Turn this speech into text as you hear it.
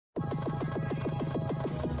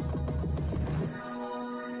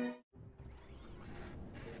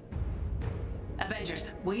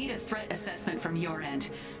Avengers, we need a threat assessment from your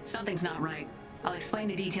end. Something's not right. I'll explain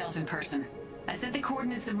the details in person. I sent the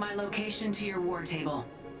coordinates of my location to your war table.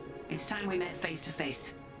 It's time we met face to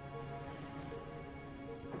face.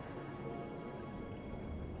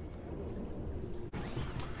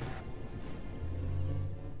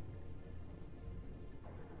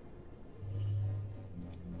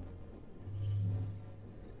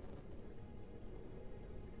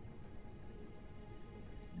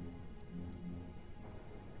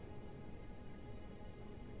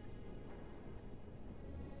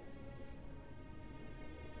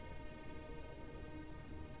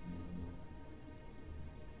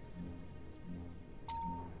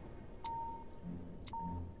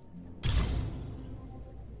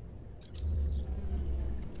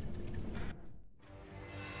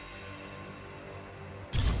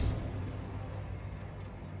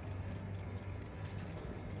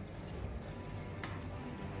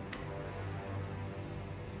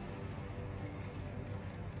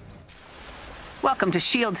 Welcome to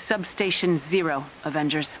S.H.I.E.L.D. Substation Zero,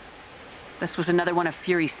 Avengers. This was another one of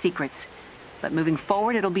Fury's secrets, but moving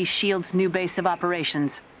forward it'll be S.H.I.E.L.D.'s new base of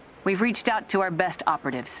operations. We've reached out to our best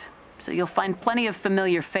operatives, so you'll find plenty of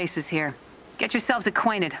familiar faces here. Get yourselves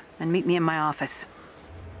acquainted and meet me in my office.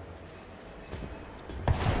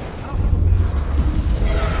 There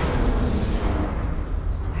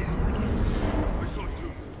it is again. I saw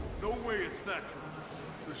two. No way it's natural.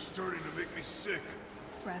 They're starting to make me sick.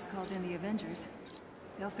 Brass called in the Avengers.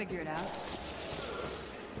 They'll figure it out.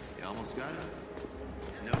 You almost got it.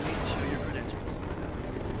 No need to show your credentials.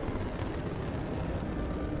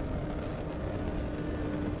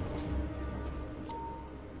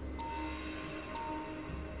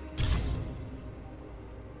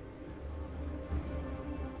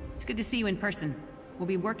 It's good to see you in person. We'll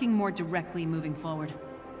be working more directly moving forward.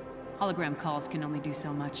 Hologram calls can only do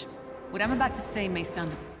so much. What I'm about to say may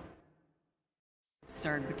sound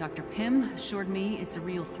absurd, but Dr. Pym assured me it's a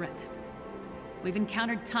real threat. We've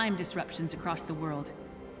encountered time disruptions across the world.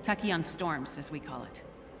 Tachyon storms, as we call it.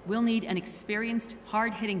 We'll need an experienced,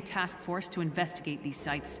 hard-hitting task force to investigate these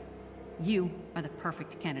sites. You are the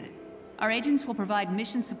perfect candidate. Our agents will provide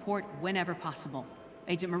mission support whenever possible.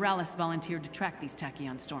 Agent Morales volunteered to track these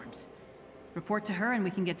Tachyon storms. Report to her and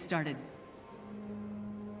we can get started.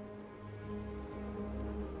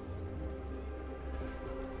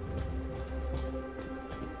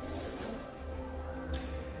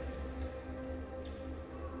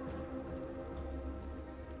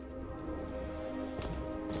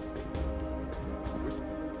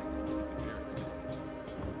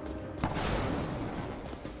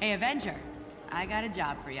 Hey, Avenger. I got a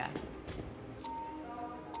job for ya.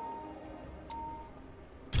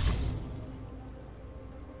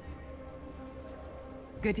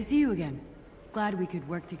 Good to see you again. Glad we could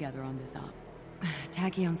work together on this op.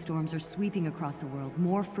 Tachyon storms are sweeping across the world,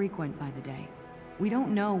 more frequent by the day. We don't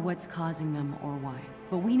know what's causing them or why,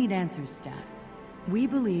 but we need answers, Stat. We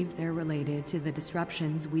believe they're related to the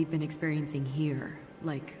disruptions we've been experiencing here,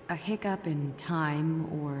 like a hiccup in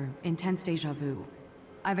time or intense deja vu.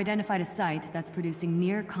 I've identified a site that's producing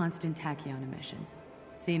near-constant tachyon emissions.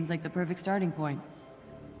 Seems like the perfect starting point.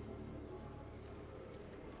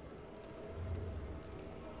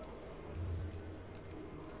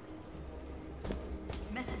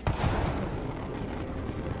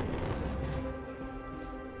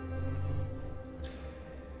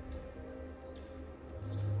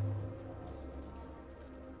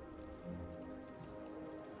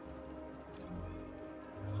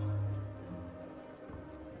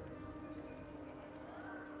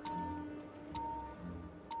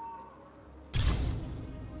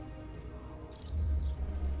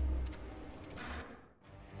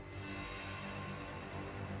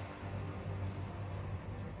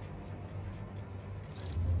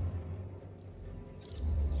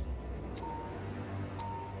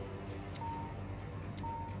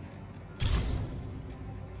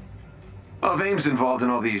 Well, if AIM's involved in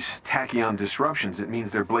all these tachyon disruptions, it means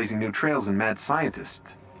they're blazing new trails in mad scientists.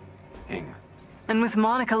 And with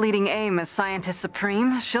Monica leading AIM as Scientist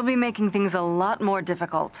Supreme, she'll be making things a lot more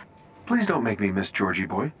difficult. Please don't make me miss Georgie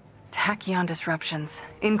boy. Tachyon disruptions,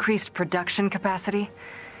 increased production capacity.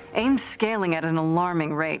 AIM's scaling at an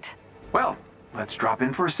alarming rate. Well, let's drop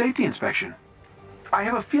in for a safety inspection. I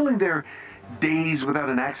have a feeling their days without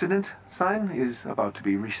an accident sign is about to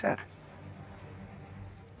be reset.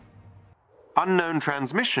 Unknown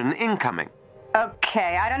transmission incoming.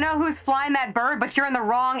 Okay, I don't know who's flying that bird, but you're in the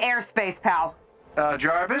wrong airspace, pal.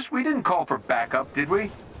 Jarvis, we didn't call for backup, did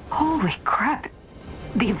we? Holy crap.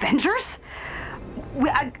 The Avengers?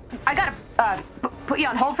 I gotta, put you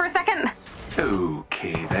on hold for a second?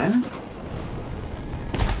 Okay, then.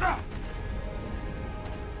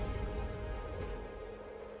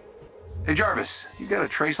 Hey Jarvis, you got a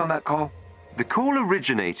trace on that call? The call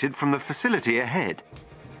originated from the facility ahead.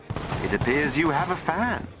 It appears you have a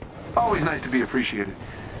fan. Always nice to be appreciated.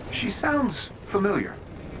 She sounds familiar.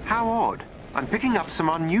 How odd. I'm picking up some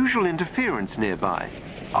unusual interference nearby.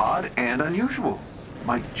 Odd and unusual.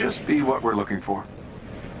 Might just be what we're looking for.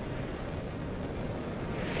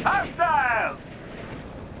 Hostiles!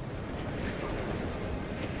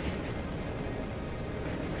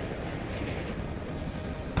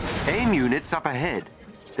 AIM units up ahead.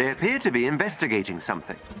 They appear to be investigating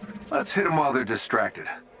something. Let's hit them while they're distracted.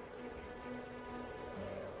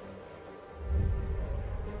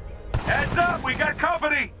 Heads up, we got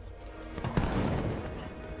company!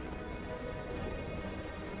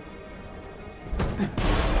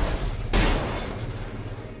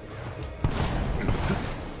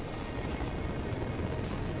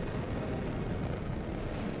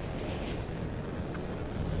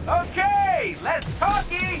 Okay, less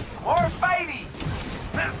talky, more fighty!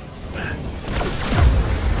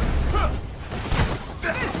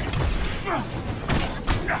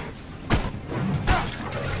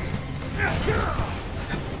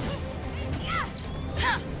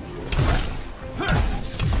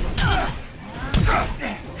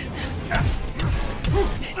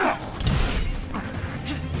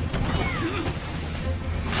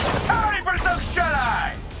 Howdy for some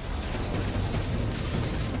shut-eye!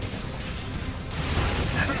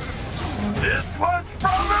 This one's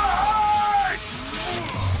from the heart!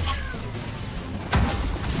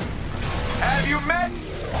 Have you met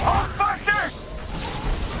Hulkbuster?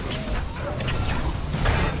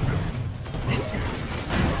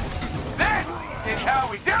 This is how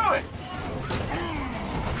we do it!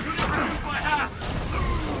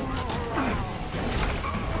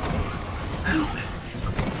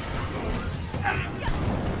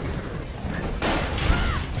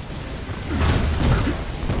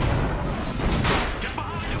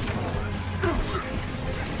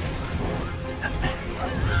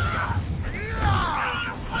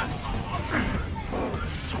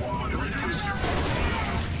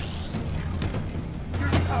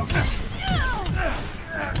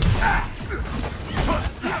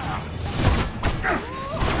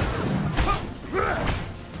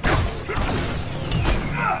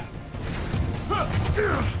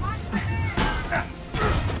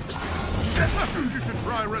 You should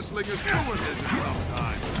try wrestling a sewer lizard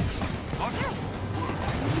sometime.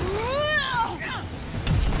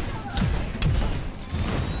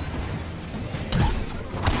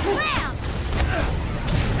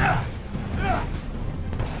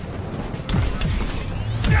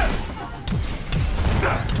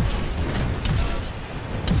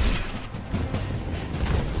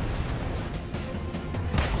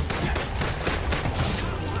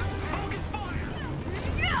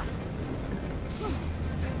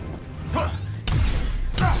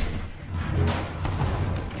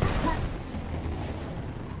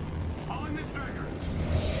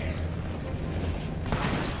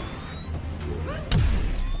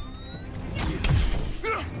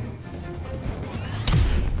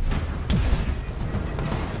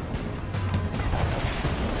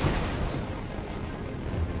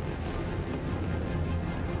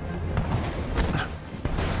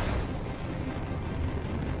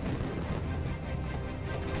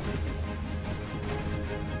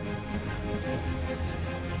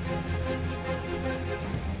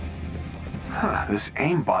 This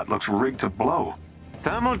aimbot looks rigged to blow.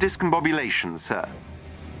 Thermal discombobulation, sir.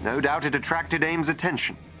 No doubt it attracted AIM's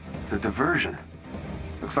attention. It's a diversion.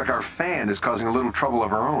 Looks like our fan is causing a little trouble of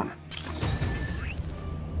her own.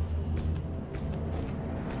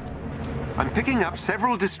 I'm picking up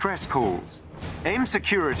several distress calls. AIM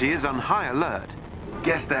security is on high alert.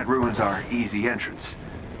 Guess that ruins our easy entrance.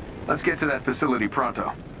 Let's get to that facility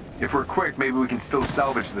pronto. If we're quick, maybe we can still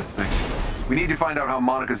salvage this thing. We need to find out how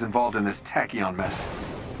Monica's involved in this tachyon mess.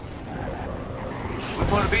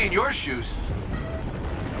 Wouldn't want to be in your shoes.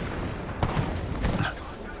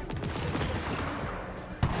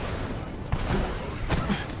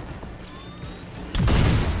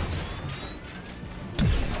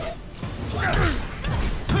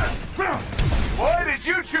 Why did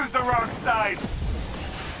you choose the wrong side?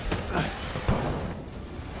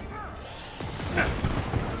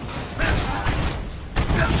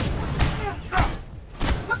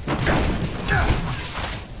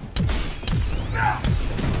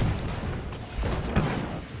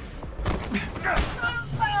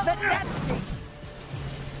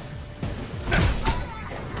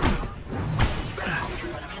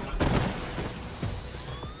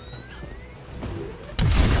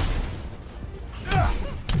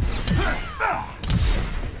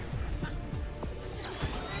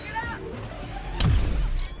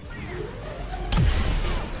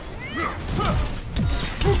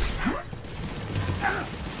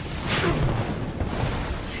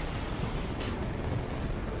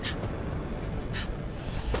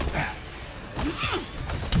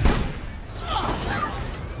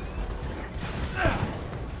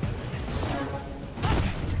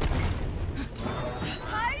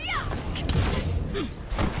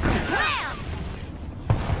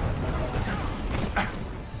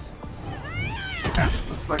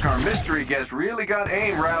 guest really got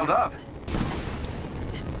AIM riled up.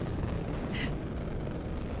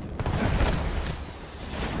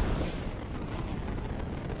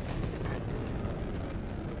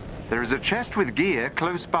 There is a chest with gear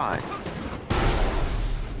close by.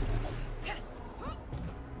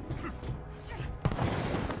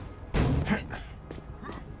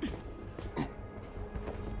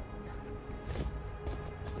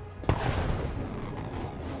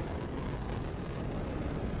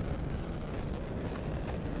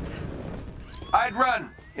 I'd run,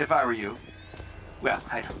 if I were you. Well,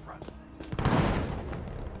 I don't run.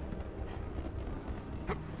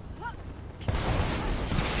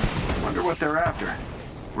 Wonder what they're after.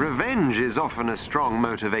 Revenge is often a strong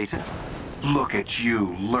motivator. Look at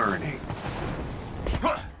you learning.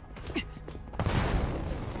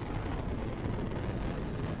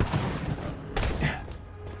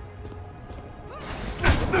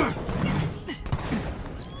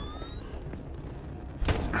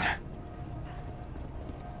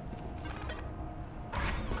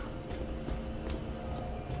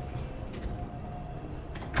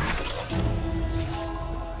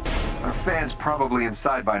 Our fan's probably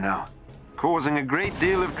inside by now. Causing a great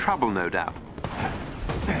deal of trouble, no doubt.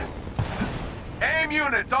 AIM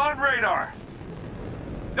units on radar.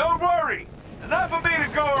 Don't worry. Enough of me to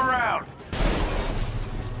go around.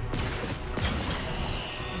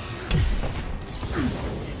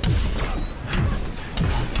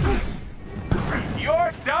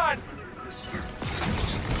 You're done.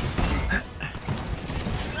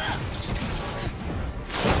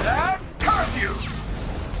 That's curfew.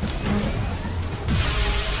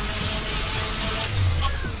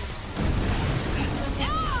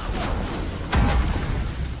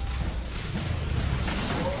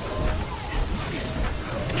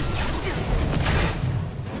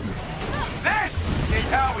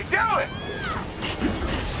 How we do it!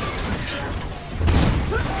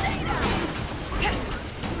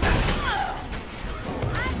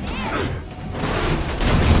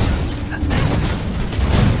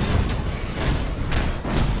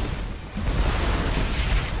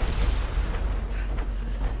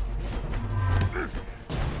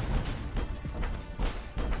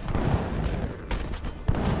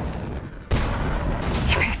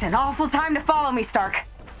 You picked an awful time to follow me, Stark.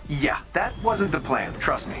 Yeah, that wasn't the plan,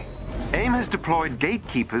 trust me. AIM has deployed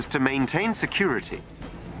gatekeepers to maintain security.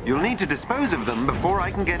 You'll need to dispose of them before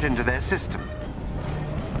I can get into their system.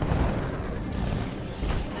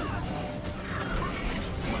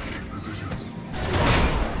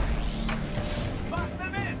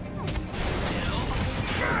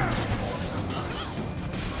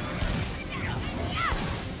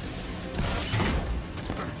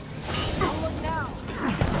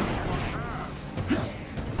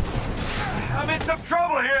 I'm in some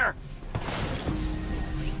trouble here!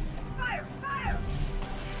 Fire! Fire!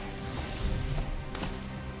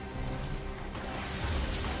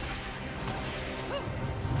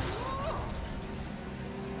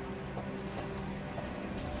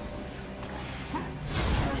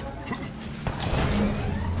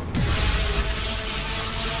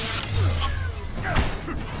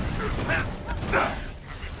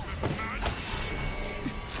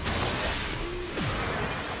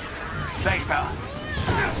 Thanks, pal.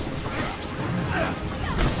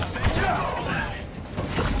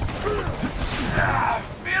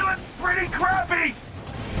 Feeling pretty crappy!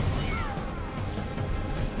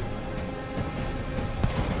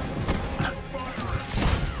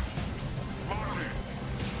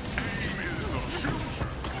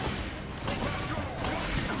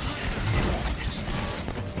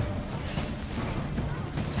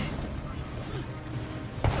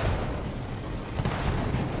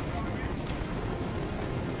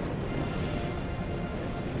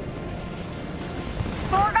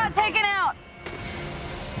 Thor got taken out!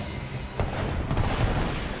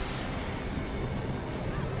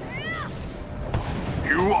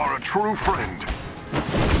 You are a true friend.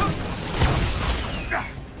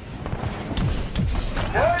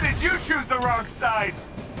 Why did you choose the wrong side?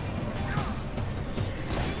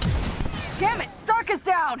 Damn it, Stark is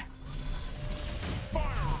down! Fire!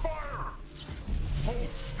 Fire! Hold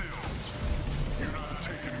still. You're not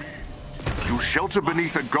taking me. You shelter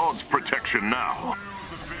beneath a god's protection now.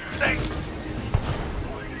 Thanks.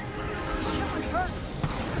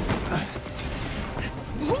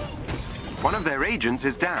 One of their agents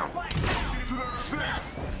is down.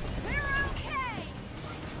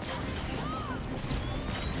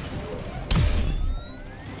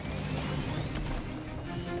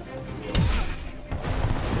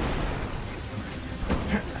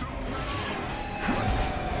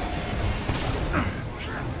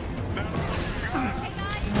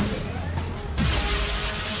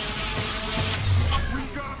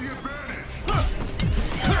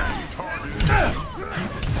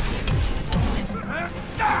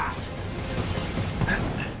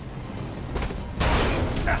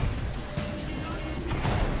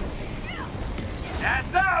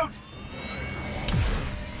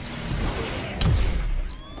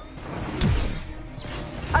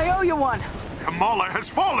 one. Kamala has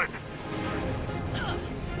fallen!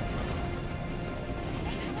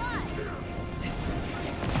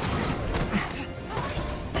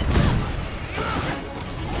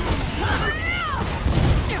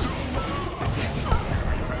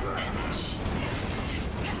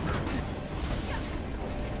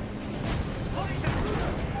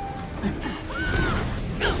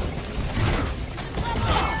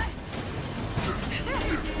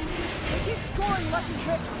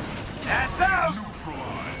 That's out!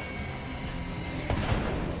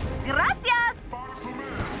 Gracias!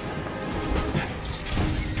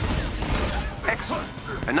 Excellent.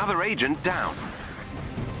 Another agent down.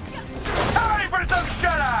 Time for some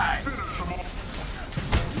shut-eye!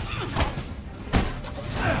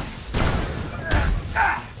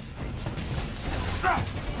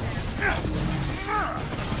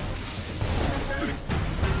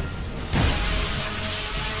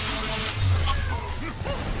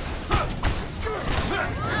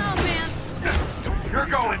 You're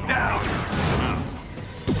going down!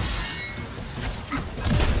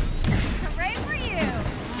 Hooray for you!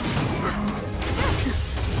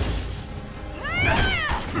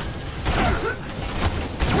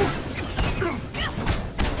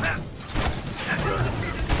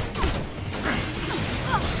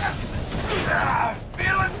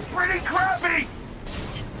 Feeling pretty crappy!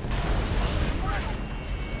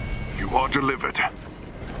 You are delivered.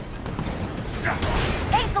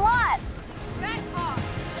 Thanks a lot! Back off!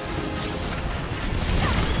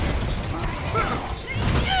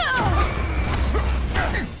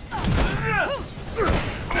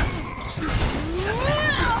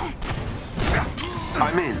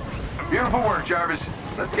 I'm in. Beautiful work, Jarvis.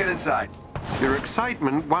 Let's get inside. Your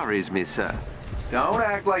excitement worries me, sir. Don't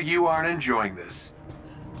act like you aren't enjoying this.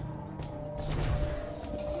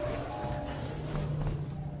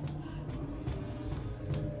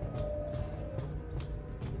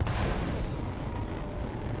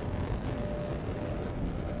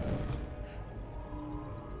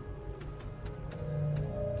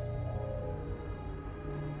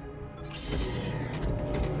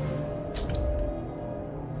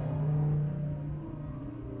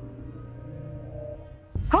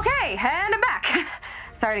 Okay, and I'm back.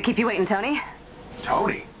 Sorry to keep you waiting, Tony.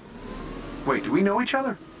 Tony? Wait, do we know each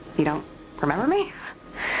other? You don't remember me?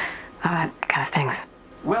 Oh, that kind of stings.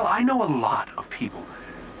 Well, I know a lot of people.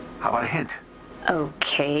 How about a hint?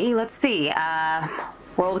 Okay, let's see.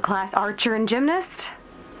 World-class archer and gymnast?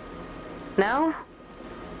 No?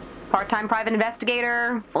 Part-time private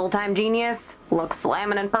investigator? Full-time genius? Looks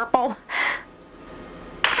slamming in purple?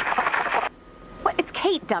 What? It's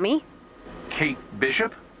Kate, dummy. Kate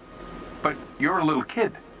Bishop? But you're a little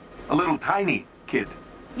kid. A little tiny kid.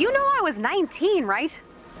 You know I was 19, right?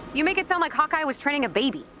 You make it sound like Hawkeye was training a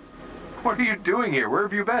baby. What are you doing here? Where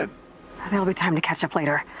have you been? There'll be time to catch up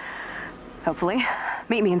later. Hopefully.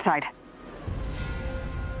 Meet me inside.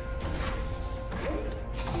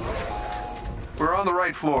 We're on the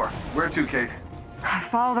right floor. Where to, Kate?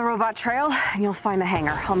 Follow the robot trail, and you'll find the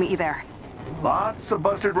hangar. I'll meet you there. Lots of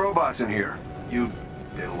busted robots in here. You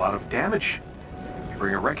did a lot of damage. You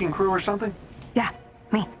bring a wrecking crew or something? Yeah,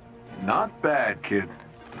 me. Not bad, kid.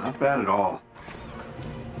 Not bad at all.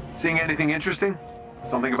 Seeing anything interesting?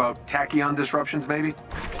 Something about tachyon disruptions, maybe?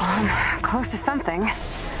 Close to something.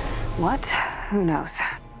 What? Who knows?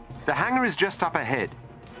 The hangar is just up ahead.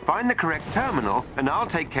 Find the correct terminal, and I'll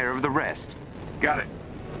take care of the rest. Got it.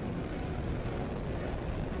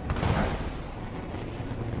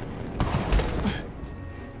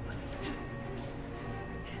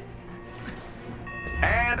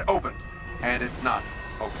 And open. And it's not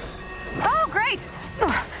open. Oh, great!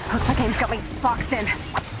 Looks like Aim's got me boxed in.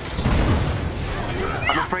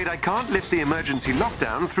 I'm afraid I can't lift the emergency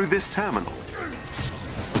lockdown through this terminal.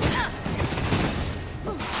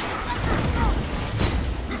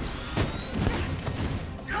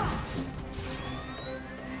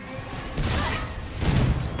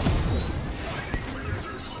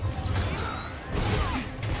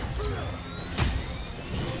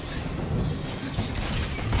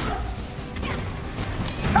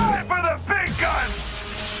 Time for the big gun!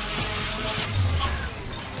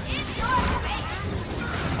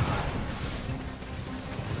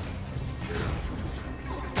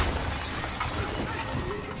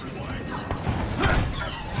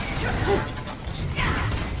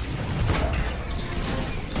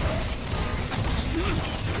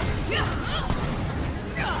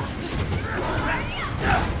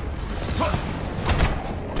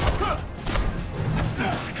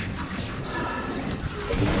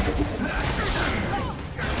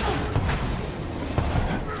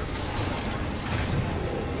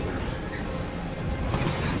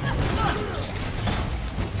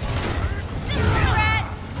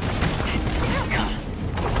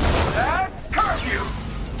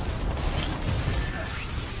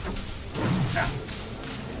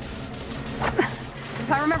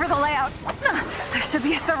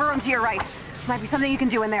 server room to your right. Might be something you can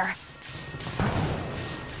do in there.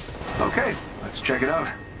 Okay, let's check it out.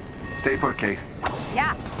 Stay put, Kate.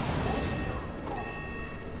 Yeah.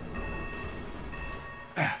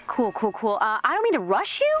 Cool, cool, cool. I don't mean to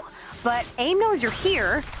rush you, but AIM knows you're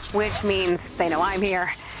here, which means they know I'm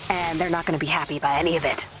here, and they're not going to be happy about any of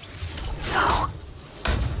it. So...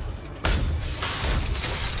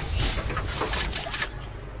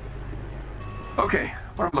 Okay,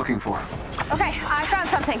 what I'm looking for. Okay, I found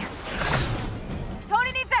something.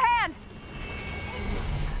 Tony needs a hand!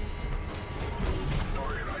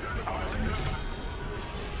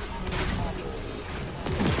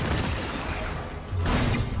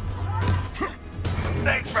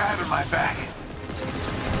 Thanks for having my back.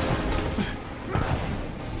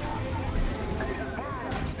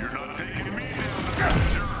 You're not taking me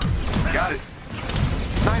down. Got it.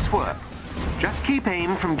 Nice work. Just keep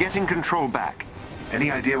AIM from getting control back. Any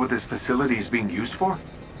idea what this facility is being used for?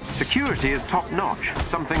 Security is top-notch,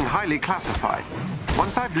 something highly classified.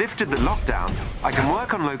 Once I've lifted the lockdown, I can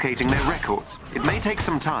work on locating their records. It may take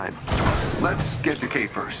some time. Let's get to Kate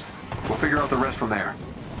first. We'll figure out the rest from there.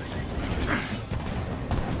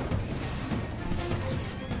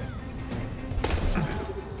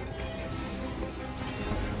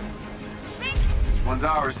 One's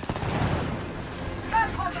ours.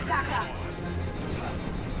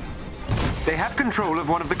 They have control of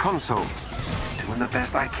one of the consoles. Doing the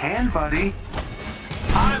best I can, buddy.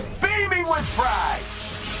 I'm beaming with pride!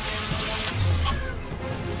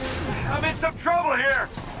 I'm in some trouble here!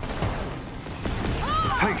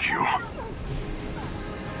 Thank you.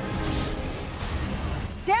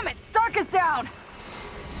 Damn it, Stark is down!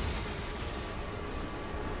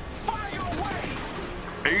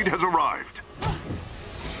 Aid has arrived.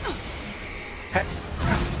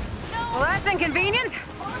 Well, that's inconvenient.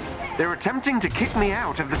 They're attempting to kick me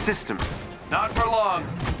out of the system. Not for long.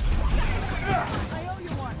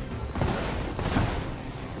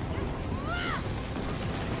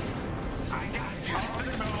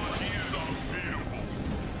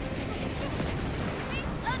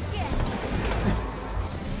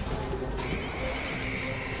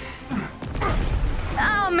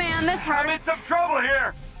 Oh man, this I'm in hurts. some trouble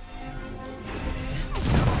here!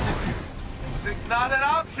 It's not an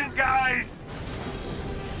option, guys!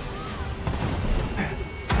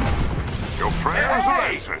 Your prayers are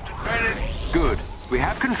answered. Good. We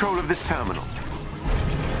have control of this terminal.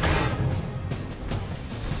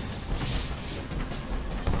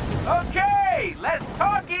 Okay, less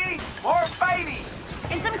talky, more fighty!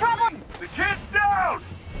 In some trouble. The kid's down!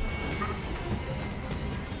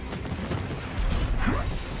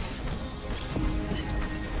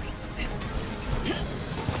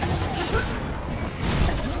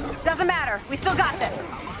 Doesn't matter. We still got this.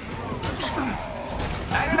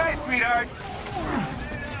 Have a night, sweetheart.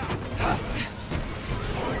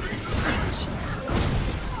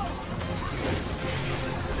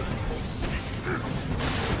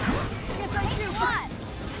 Guess I shoot what?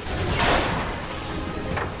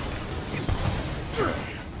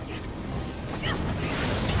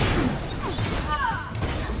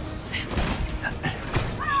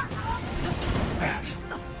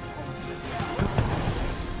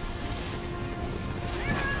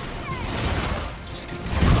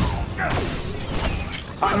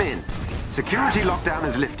 I'm in. Security lockdown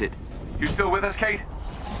is lifted. You still with us, Kate?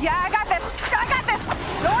 Yeah, I got this. I got this.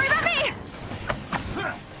 Don't worry about me.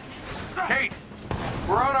 Kate,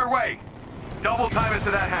 we're on our way. Double time us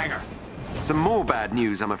to that hangar. Some more bad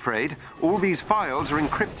news, I'm afraid. All these files are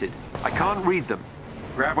encrypted. I can't read them.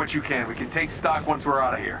 Grab what you can. We can take stock once we're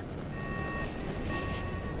out of here.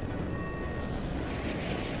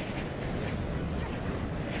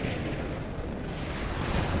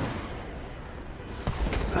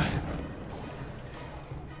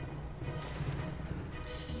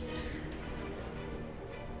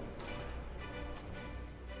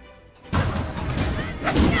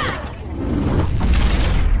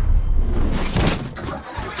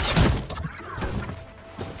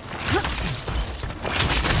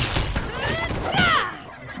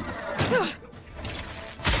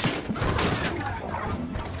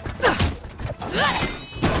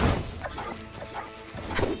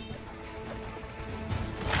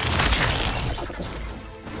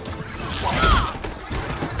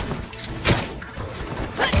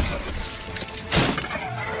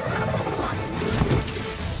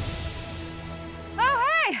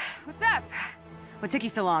 What took you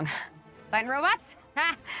so long? Fighting robots?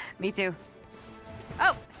 Ha! Me too.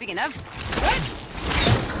 Oh, speaking of...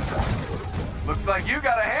 Looks like you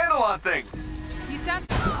got a handle on things. You sound...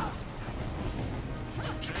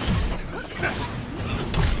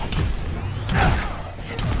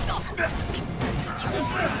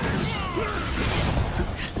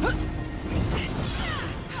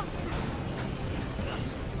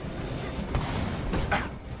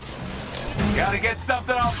 Gotta get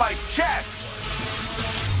something off my chest!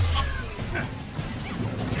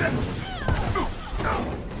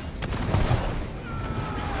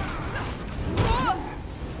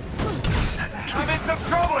 I'm in some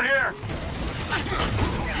trouble here!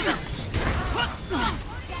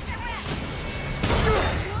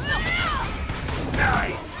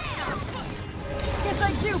 Nice! Guess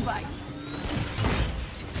I do bite.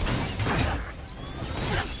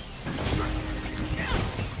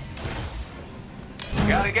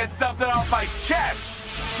 Gotta get something off my chest!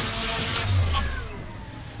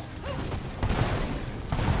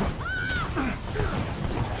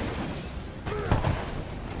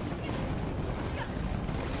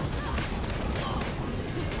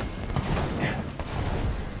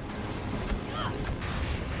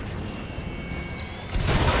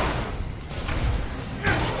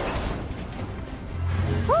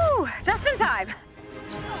 Woo! Just in time.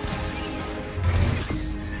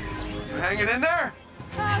 Hanging in there?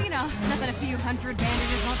 Oh, you know, nothing a few hundred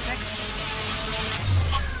bandages won't fix.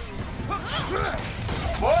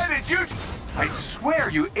 Boy, did you... I swear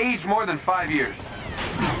you aged more than 5 years.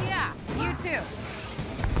 Yeah, you too.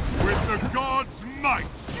 With the gods' might!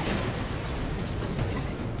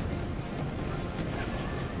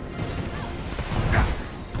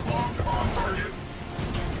 On target.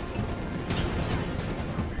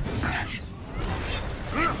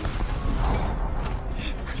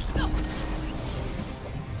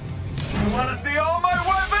 You want to see all my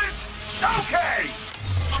weapons? Okay!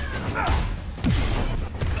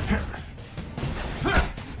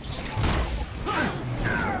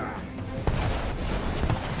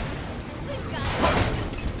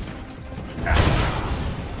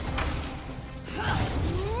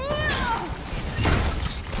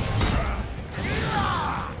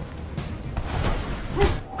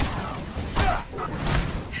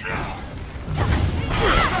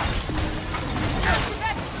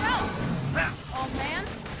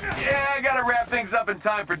 Things up in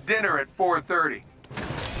time for dinner at 4:30.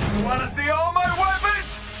 You want to see all my weapons?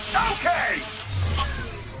 Okay!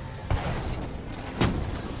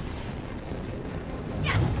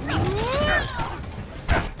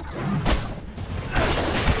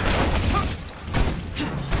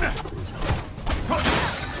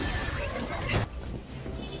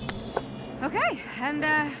 Okay, and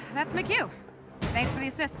that's my cue. Thanks for the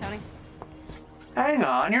assist, Tony. Hang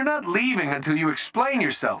on, you're not leaving until you explain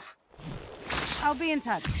yourself. I'll be in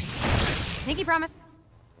touch. Pinky promise.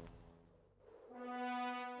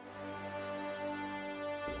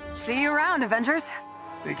 See you around, Avengers.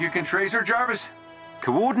 Think you can trace her, Jarvis?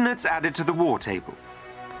 Coordinates added to the war table.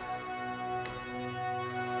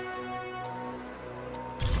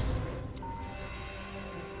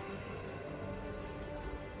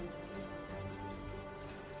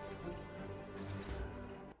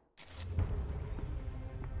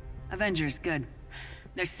 Avengers, good.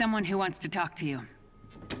 There's someone who wants to talk to you.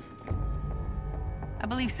 I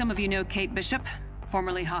believe some of you know Kate Bishop,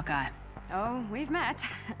 formerly Hawkeye. Oh, we've met.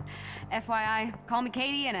 FYI, call me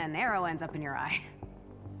Katie and an arrow ends up in your eye.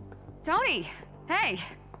 Tony! Hey!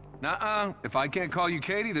 Nuh-uh. If I can't call you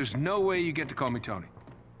Katie, there's no way you get to call me Tony.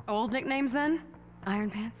 Old nicknames then? Iron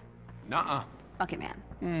Pants? Nuh-uh. Bucket Man?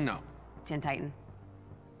 No. Tin Titan?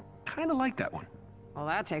 Kinda like that one. Well,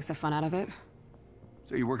 that takes the fun out of it.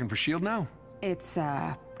 So you're working for S.H.I.E.L.D. now? It's,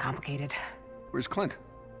 complicated. Where's Clint?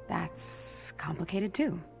 That's complicated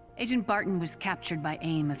too. Agent Barton was captured by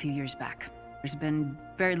AIM a few years back. There's been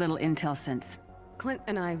very little intel since. Clint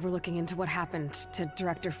and I were looking into what happened to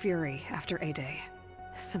Director Fury after A-Day.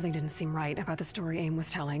 Something didn't seem right about the story AIM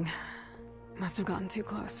was telling. Must have gotten too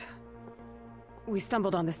close. We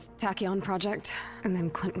stumbled on this Tachyon project, and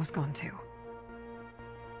then Clint was gone too.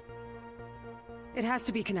 It has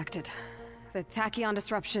to be connected. The Tachyon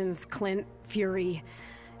disruptions, Clint, Fury,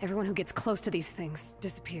 everyone who gets close to these things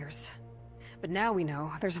disappears. But now we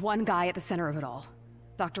know there's one guy at the center of it all.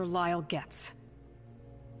 Dr. Lyle Getz.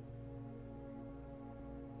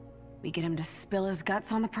 We get him to spill his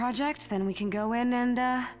guts on the project, then we can go in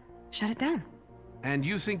and, shut it down. And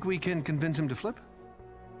you think we can convince him to flip?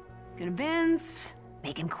 Convince,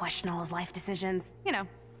 make him question all his life decisions. You know,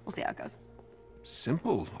 we'll see how it goes.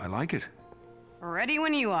 Simple. I like it. Ready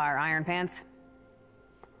when you are, Iron Pants.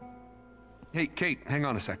 Hey, Kate, hang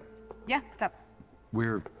on a sec. Yeah, what's up?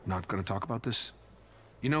 We're not gonna talk about this?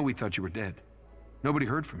 You know we thought you were dead. Nobody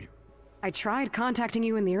heard from you. I tried contacting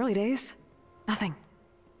you in the early days. Nothing.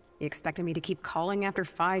 You expected me to keep calling after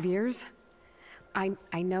 5 years? I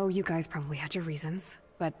know you guys probably had your reasons,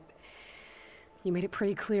 but You made it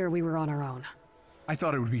pretty clear we were on our own. I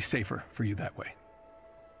thought it would be safer for you that way.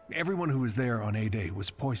 Everyone who was there on A-Day was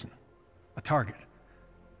poison. A target.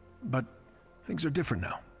 But things are different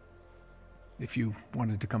now. If you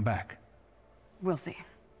wanted to come back. We'll see.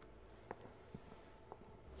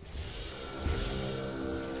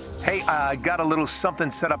 Hey, I got a little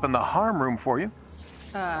something set up in the harm room for you.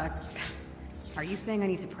 Are you saying I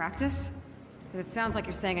need to practice? Because it sounds like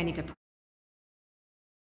you're saying I need to